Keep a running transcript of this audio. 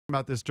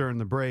about this during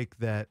the break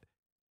that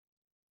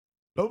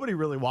nobody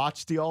really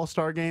watched the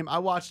All-Star game. I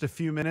watched a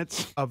few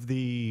minutes of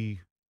I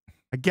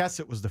guess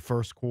it was the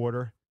first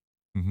quarter.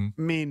 Mm-hmm.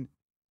 I mean,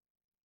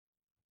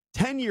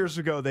 10 years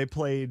ago, they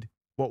played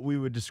what we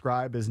would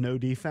describe as no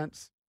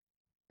defense.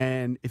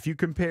 And if you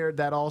compared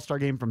that All-Star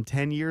game from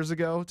 10 years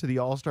ago to the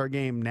All-Star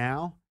game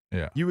now,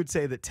 you would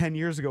say that 10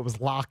 years ago was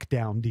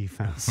lockdown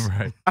defense.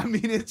 Right. I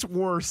mean, it's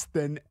worse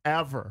than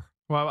ever.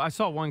 Well, I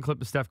saw one clip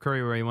of Steph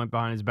Curry where he went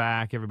behind his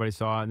back. Everybody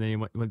saw it, and then he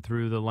went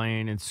through the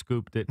lane and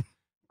scooped it.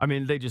 I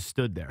mean, they just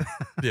stood there.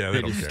 Yeah,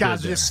 they These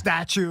guys are just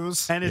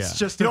statues. And it's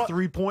just a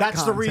three-point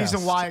That's contest. the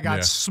reason why it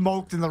got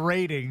smoked in the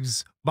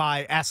ratings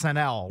by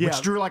SNL,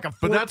 which drew like a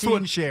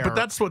 14 share. But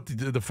that's what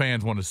the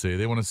fans want to see.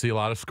 They want to see a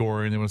lot of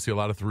scoring. They want to see a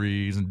lot of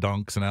threes and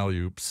dunks and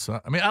alley-oops.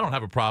 I mean, I don't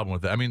have a problem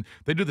with that. I mean,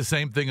 they do the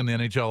same thing in the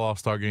NHL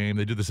All-Star Game.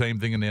 They do the same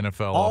thing in the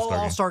NFL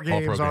All-Star Game.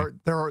 All All-Star games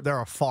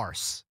they're a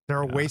farce.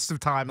 They're a waste of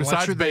time.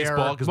 Besides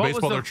baseball, because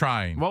baseball they're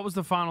trying. What was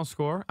the final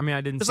score? I mean, I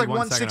didn't. It's see like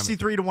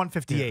 163 to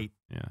 158.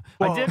 Yeah.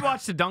 Well, I did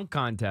watch the dunk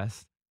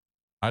contest.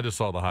 I just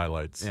saw the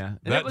highlights. Yeah,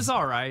 and it was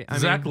all right.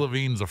 Zach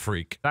LaVine's a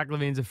freak. Zach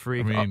LaVine's a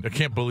freak. I mean, I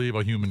can't believe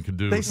a human can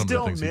do. They some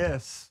still of the things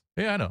miss.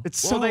 Yeah, I know. It's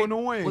so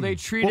annoying. Well, they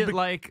treat it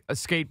like a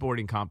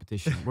skateboarding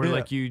competition, where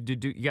like you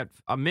got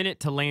a minute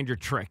to land your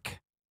trick,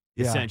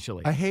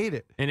 essentially. I hate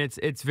it, and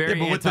it's very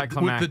but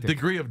anticlimactic. with the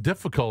degree of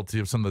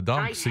difficulty of some of the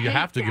dunks, so you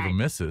have to give them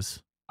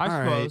misses.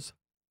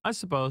 I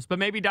suppose, but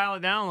maybe dial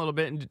it down a little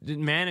bit and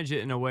manage it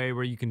in a way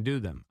where you can do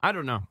them. I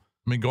don't know.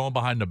 I mean, going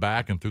behind the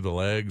back and through the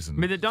legs. And, I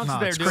mean, the dunks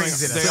they're doing,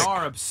 they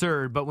are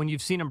absurd, but when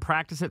you've seen them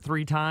practice it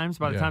 3 times,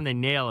 by the time they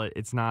nail it,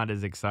 it's not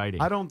as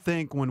exciting. I don't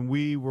think when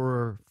we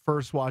were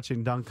first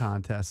watching dunk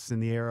contests in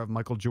the era of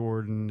Michael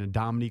Jordan and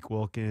Dominique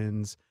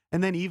Wilkins,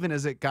 and then even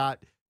as it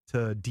got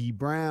to D.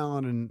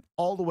 Brown and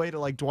all the way to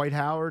like Dwight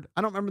Howard,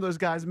 I don't remember those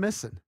guys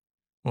missing.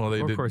 Well,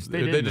 they did. Of course,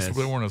 they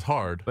weren't as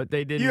hard. But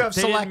they didn't. You have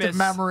selective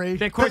memory.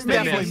 Of course, they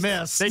definitely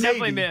missed. They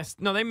definitely missed.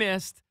 No, they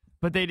missed,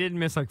 but they didn't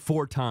miss like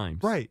 4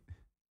 times. Right.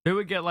 They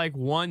would get like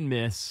 1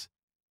 miss,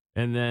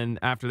 and then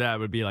after that it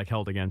would be like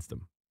held against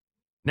them.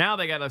 Now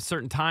they got a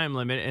certain time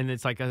limit, and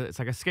it's like a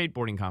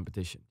skateboarding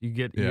competition. You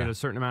get a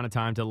certain amount of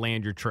time to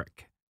land your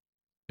trick.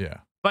 Yeah.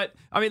 But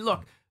I mean,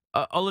 look,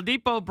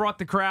 Oladipo brought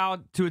the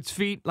crowd to its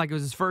feet like it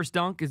was his first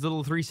dunk, his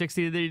little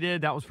 360 that he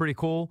did. That was pretty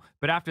cool.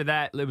 But after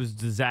that, it was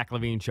the Zach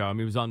LaVine show. I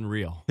mean, it was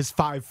unreal. His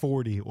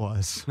 540 it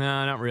was.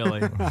 No, not really.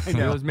 It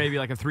was maybe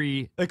like a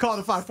 3. They call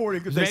it a 540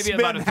 because they maybe spin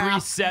about a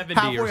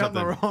 370 or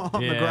something.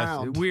 On the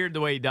ground. It's weird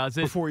the way he does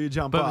it. Before you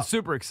jump up. But it was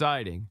super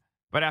exciting.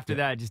 But after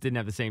that, it just didn't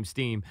have the same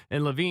steam.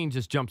 And LaVine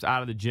just jumps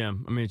out of the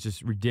gym. I mean, it's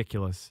just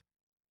ridiculous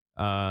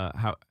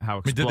how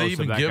explosive did they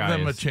even give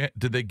them is. a chance?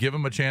 Did they give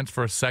him a chance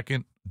for a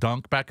second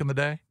dunk back in the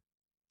day?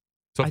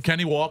 So if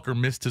Kenny Walker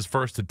missed his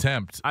first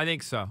attempt, I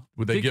think so.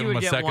 Would they give him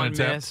a second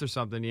attempt? Miss or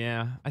something?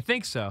 Yeah, I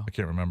think so. I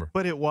can't remember.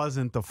 But it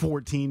wasn't the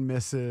 14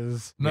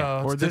 misses.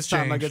 No, or this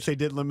time, I changed. guess they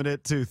did limit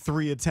it to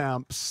 3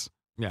 attempts.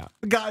 Yeah.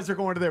 The guys are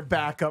going to their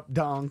backup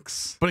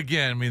dunks. But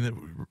again, I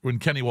mean, when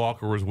Kenny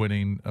Walker was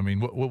winning, I mean,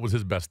 what was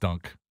his best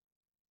dunk?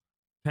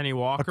 Kenny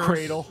Walker? A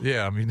cradle.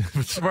 Yeah, I mean,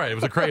 right. It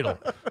was a cradle.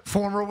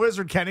 Former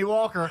Wizard Kenny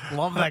Walker.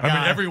 Love that guy. I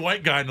mean, every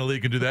white guy in the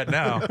league can do that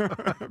now.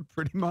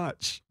 Pretty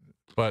much.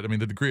 But, I mean,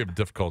 the degree of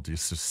difficulty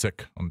is just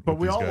sick. But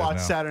we all watched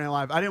Saturday Night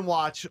Live. I didn't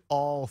watch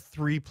all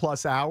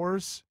 3+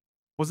 hours.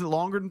 Was it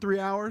longer than 3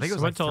 hours? I think it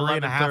was went like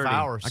till 3.5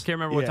 hours. I can't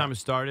remember what time it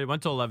started. It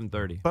went till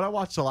 11:30. But I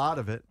watched a lot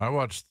of it. I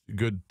watched a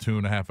good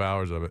 2.5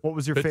 hours of it. What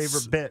was your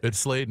favorite bit? It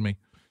slayed me.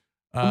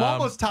 I'm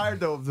almost tired,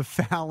 though, of the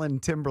Fallon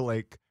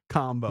Timberlake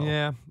combo.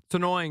 Yeah, it's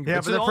annoying. Yeah,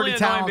 it's but they're only pretty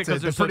annoying talented.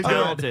 because they're They're so pretty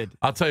good. talented.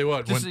 I'll tell you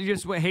what. You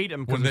just hate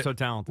them because they're so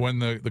talented. When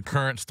the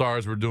current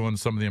stars were doing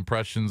some of the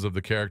impressions of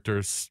the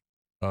characters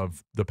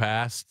of the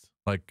past,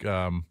 like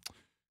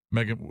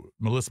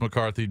Melissa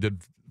McCarthy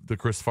did the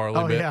Chris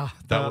Farley bit. Yeah.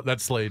 That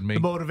slayed me.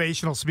 The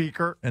motivational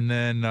speaker. And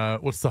then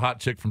what's the hot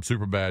chick from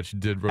Superbad? She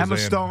did Roseanne. Emma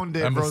Stone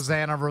did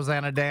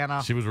Rosanna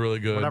Dana. She was really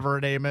good. Whatever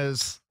her name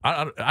is.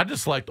 I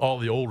just liked all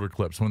the older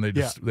clips when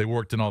they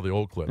worked in all the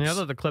old clips. Yeah, I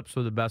thought the clips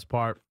were the best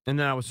part. And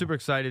then I was super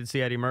excited to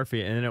see Eddie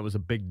Murphy, and then it was a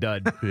big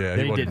dud. Yeah,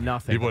 he did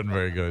nothing. He wasn't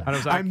very good.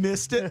 I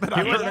missed it, but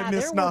I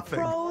missed nothing.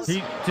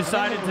 He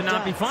decided to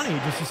not be funny. He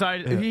just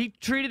decided he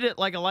treated it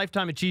like a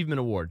Lifetime Achievement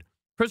Award.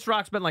 Chris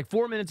Rock spent like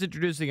 4 minutes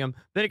introducing him.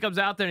 Then he comes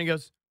out there and he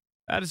goes,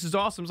 "This is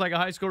awesome. It's like a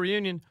high school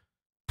reunion."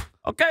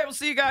 Okay, we'll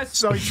see you guys.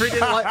 So he treated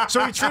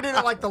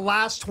it like the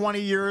last 20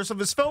 years of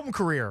his film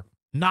career.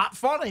 Not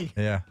funny.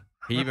 Yeah.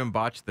 He even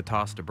botched the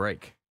toss to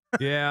break.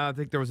 Yeah, I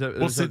think there was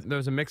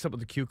a mix-up with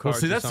the cue cards.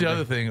 Well, see, that's the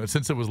other thing.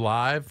 Since it was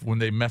live, when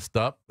they messed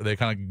up, they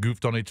kind of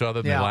goofed on each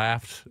other and they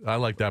laughed. I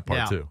like that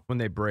part, too. When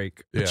they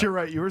break. But you're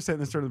right. You were saying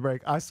this during the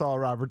break. I saw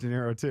Robert De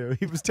Niro, too.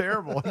 He was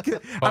terrible. I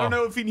don't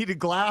know if he needed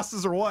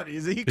glasses or what.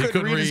 He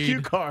couldn't read his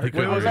cue card. He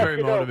was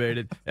very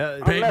motivated.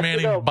 Peyton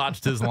Manning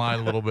botched his line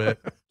a little bit.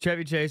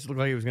 Chevy Chase looked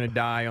like he was going to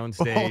die on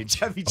stage.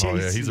 Chevy Chase. Oh,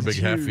 yeah, he's a big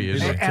hefty,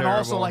 isn't he? And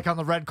also, like on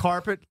the red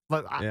carpet,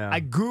 I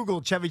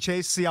Googled Chevy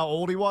Chase to see how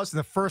old he was, and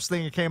the first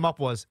thing that came up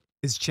was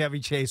is Chevy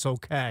Chase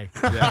okay?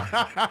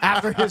 Yeah.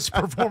 After his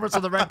performance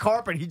on the red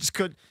carpet,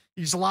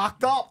 he's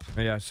locked up.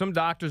 Yeah, some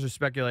doctors are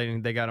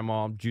speculating they got him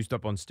all juiced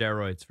up on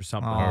steroids for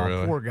something. Oh,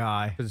 really? poor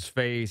guy. His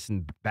face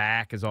and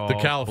back is all The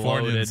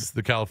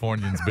bloated.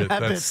 Californians bit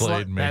that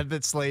slayed me. That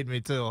bit slayed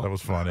me too. That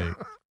was funny.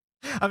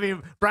 I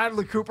mean,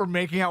 Bradley Cooper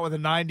making out with a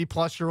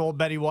 90-plus-year-old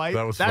Betty White.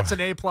 That's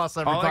an A+ every All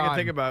time. I can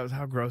think about is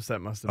how gross that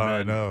must have been.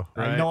 I know.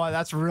 Right? I know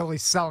that's really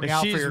selling And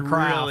out she's for your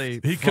craft. really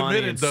He funny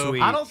committed, and though.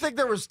 sweet. I don't think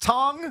there was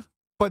tongue,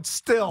 but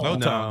still. No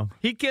No, tongue.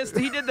 he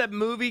did that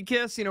movie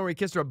kiss, where he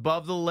kissed her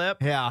above the lip.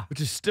 Yeah. Which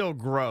is still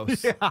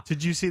gross. Yeah.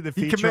 Did you see the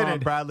He feature on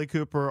committed. Bradley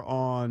Cooper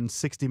on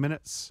 60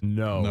 Minutes?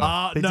 No.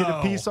 No. They did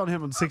a piece on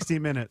him on 60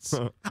 Minutes. I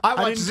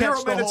watched didn't 0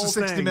 catch the minutes whole of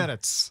 60 thing.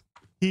 minutes.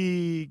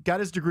 He got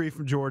his degree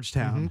from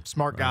Georgetown.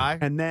 Smart guy.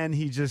 And then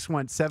he just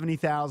went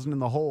 70,000 in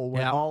the hole,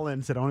 went Yeah. all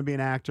in, said, I want to be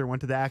an actor,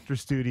 went to the actor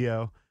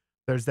studio.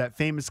 There's that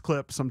famous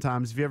clip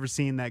sometimes. Have you ever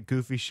seen that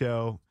goofy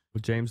show,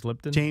 With James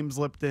Lipton? James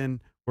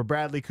Lipton, where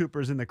Bradley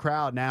Cooper's in the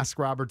crowd and asks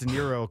Robert De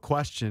Niro a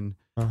question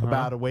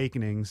about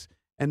awakenings?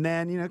 And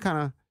then, kind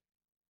of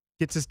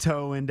gets his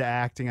toe into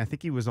acting. I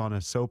think he was on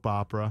a soap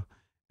opera.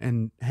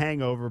 And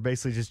Hangover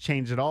basically just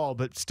changed it all.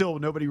 But still,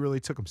 nobody really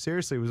took him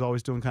seriously. He was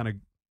always doing kind of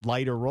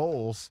lighter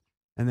roles.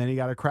 And then he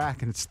got a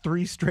crack, and it's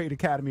 3 straight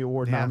Academy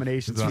Award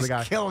nominations for the He's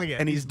guy. killing it.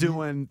 And he's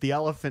doing The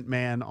Elephant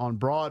Man on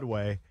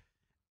Broadway,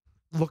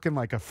 looking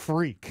like a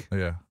freak.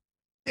 Yeah.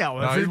 Yeah,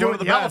 well, No, if he's you're one doing of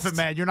the the best. Elephant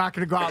Man, you're not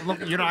going to go out and look.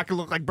 You're not going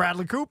to look like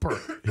Bradley Cooper.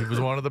 He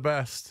was one of the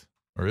best,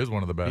 or is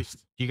one of the best.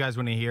 Do you guys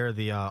want to hear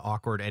the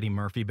awkward Eddie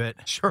Murphy bit?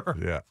 Sure.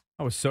 Yeah.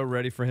 I was so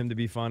ready for him to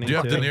be funny. Do you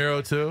have too. De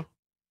Niro, too?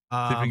 See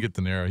if you can get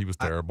De Niro. He was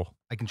terrible.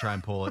 I can try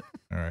and pull it.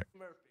 All right.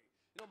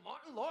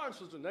 Martin Lawrence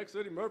was the next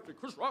Eddie Murphy.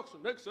 Chris Rock's the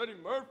next Eddie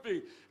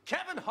Murphy.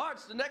 Kevin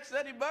Hart's the next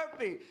Eddie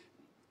Murphy.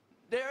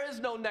 There is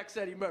no next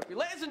Eddie Murphy.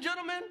 Ladies and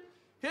gentlemen,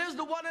 here's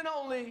the one and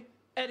only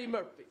Eddie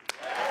Murphy.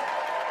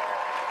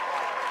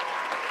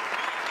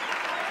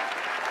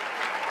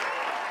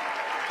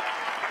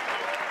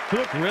 He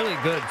looked really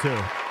good, too.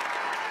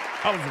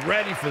 I was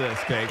ready for this,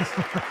 Cakes.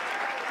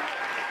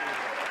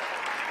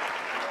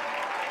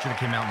 Should have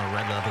came out in a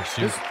red leather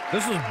suit.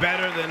 This was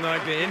better than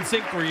like the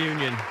NSYNC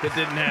reunion that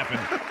didn't happen.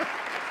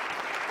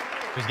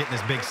 He was getting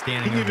this big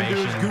standing He didn't even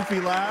do his ovation.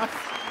 goofy laugh.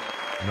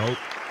 Nope.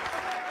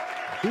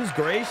 He was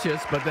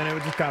gracious, but then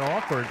it just got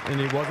awkward, and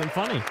it wasn't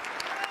funny.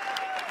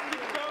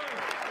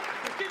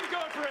 Keep it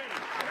going, Brady.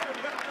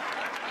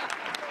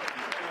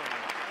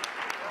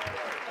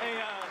 Hey,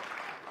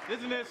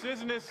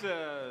 isn't this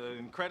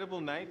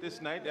incredible night?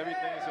 This night,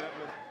 everything is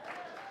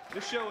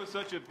this show is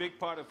such a big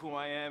part of who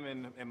I am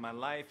in my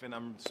life, and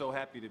I'm so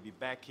happy to be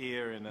back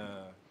here, and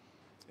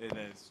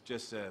it's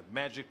just a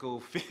magical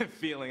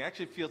feeling.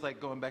 Actually, it feels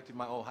like going back to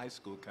my old high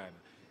school, kind of,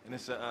 and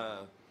it's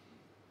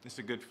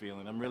a good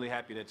feeling. I'm really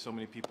happy that so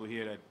many people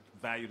here that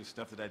value the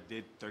stuff that I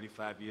did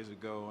 35 years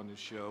ago on this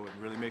show. It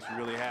really makes me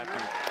really happy.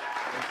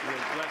 It's a real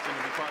blessing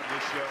to be part of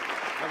this show.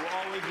 I will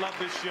always love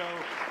this show,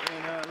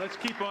 and let's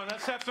keep on.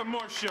 Let's have some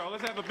more show.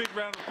 Let's have a big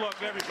round of applause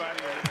for everybody.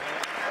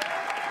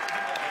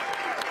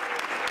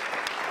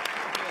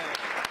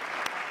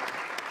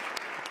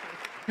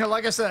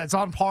 Like I said, it's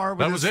on par with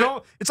That his was it?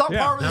 film. It's on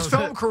par with his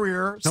film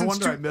career. No since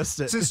wonder I missed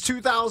it. Since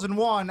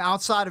 2001,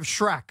 outside of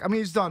Shrek. I mean,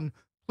 he's done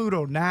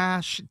Pluto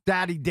Nash,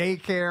 Daddy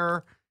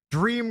Daycare,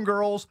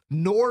 Dreamgirls,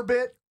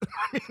 Norbit. I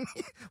mean,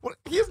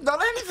 he hasn't done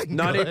anything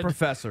Nutty good.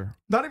 Professor.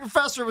 Nutty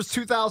Professor was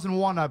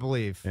 2001, I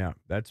believe. Yeah,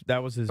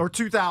 that was his. Or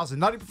 2000.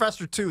 Nutty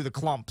Professor 2, The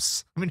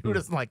Clumps. I mean, who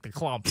doesn't like The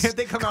Clumps? Can't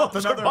they come out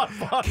with Clumps are another?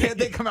 not funny. Can't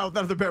they come out with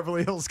another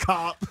Beverly Hills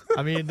Cop?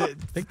 I mean, all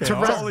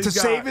to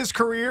he's save got. his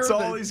career, That's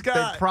all he's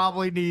got. they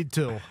probably need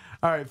to.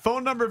 All right,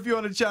 phone number if you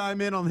want to chime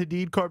in on the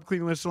Hadid Carb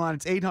Cleaning Listener line.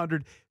 It's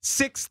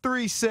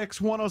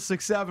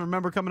 800-636-1067.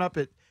 Remember, coming up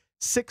at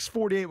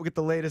 6:48, we'll get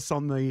the latest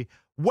on the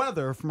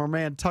weather from our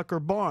man Tucker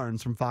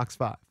Barnes from Fox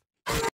 5.